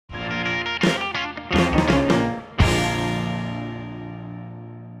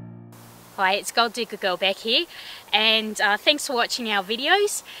Hi, it's Gold Digger Girl Beck here, and thanks for watching our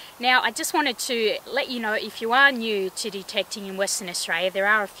videos. Now, I just wanted to let you know, if you are new to detecting in Western Australia, there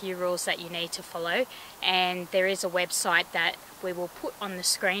are a few rules that you need to follow, and there is a website that we will put on the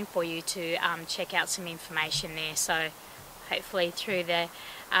screen for you to check out some information there. So hopefully through the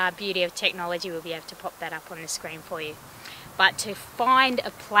beauty of technology, we'll be able to pop that up on the screen for you. But to find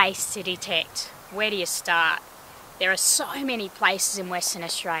a place to detect, where do you start? There are so many places in Western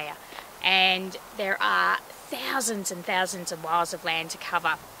Australia, and there are thousands and thousands of miles of land to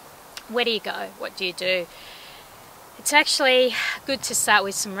cover. Where do you go? What do you do? It's actually good to start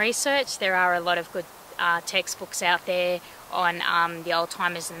with some research. There are a lot of good textbooks out there on the old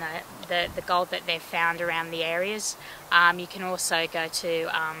timers and the gold that they've found around the areas. You can also go to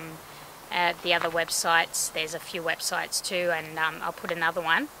the other websites. There's a few websites too, and I'll put another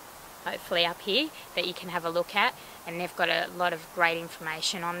one hopefully up here that you can have a look at, and they've got a lot of great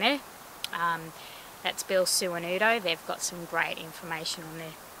information on there. That's Bill, Sue and Udo. They've got some great information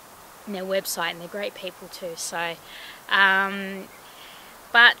on their website, and they're great people too. So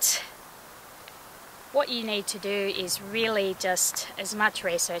but what you need to do is really just as much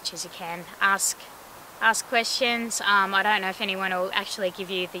research as you can. Ask questions. I don't know if anyone will actually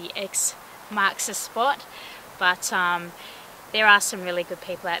give you the X marks the spot, but there are some really good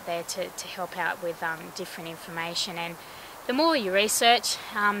people out there to help out with different information, and the more you research,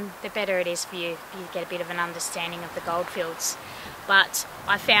 the better it is for you. You get a bit of an understanding of the goldfields. But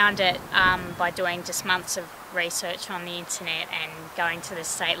I found it by doing just months of research on the internet and going to the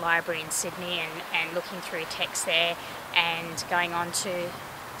State Library in Sydney and looking through text there, and going on to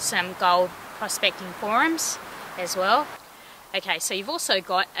some gold prospecting forums as well. Okay, so you've also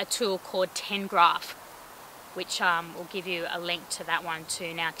got a tool called 10Graph, which will give you a link to that one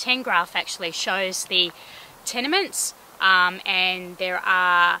too. Now, 10Graph actually shows the tenements, and there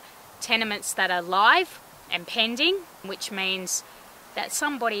are tenements that are live and pending, which means that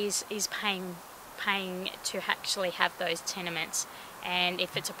somebody is paying to actually have those tenements. And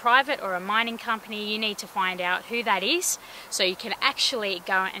if it's a private or a mining company, you need to find out who that is, so you can actually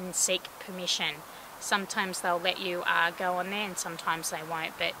go and seek permission. Sometimes they'll let you go on there, and sometimes they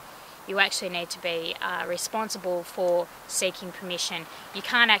won't, but you actually need to be responsible for seeking permission. You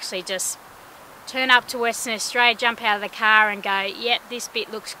can't actually just turn up to Western Australia, jump out of the car and go, yep, this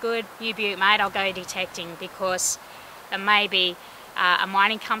bit looks good, you beaut mate, I'll go detecting, because it may be a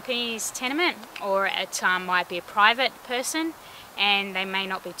mining company's tenement, or it might be a private person, and they may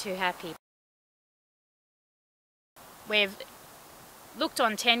not be too happy. We've looked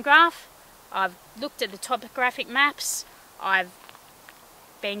on 10Graph, I've looked at the topographic maps, I've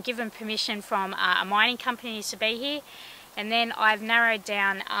been given permission from a mining company to be here, and then I've narrowed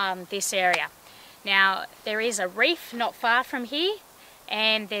down this area. Now, there is a reef not far from here,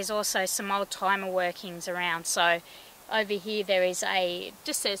 and there's also some old timer workings around. So over here there is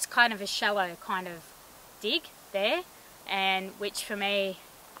it's kind of a shallow kind of dig there, and which for me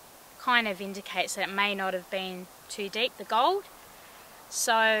kind of indicates that it may not have been too deep, the gold.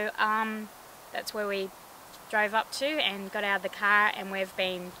 So that's where we drove up to and got out of the car, and we've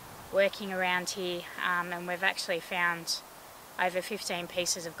been working around here, and we've actually found over 15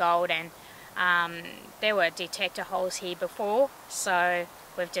 pieces of gold, and there were detector holes here before, so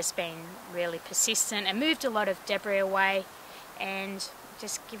we've just been really persistent and moved a lot of debris away and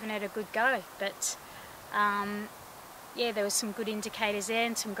just given it a good go. But yeah, there was some good indicators there,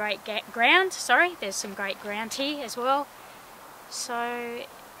 and some great ground. There's some great ground here as well. So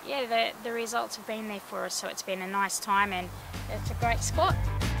yeah, the results have been there for us, so it's been a nice time, and it's a great spot.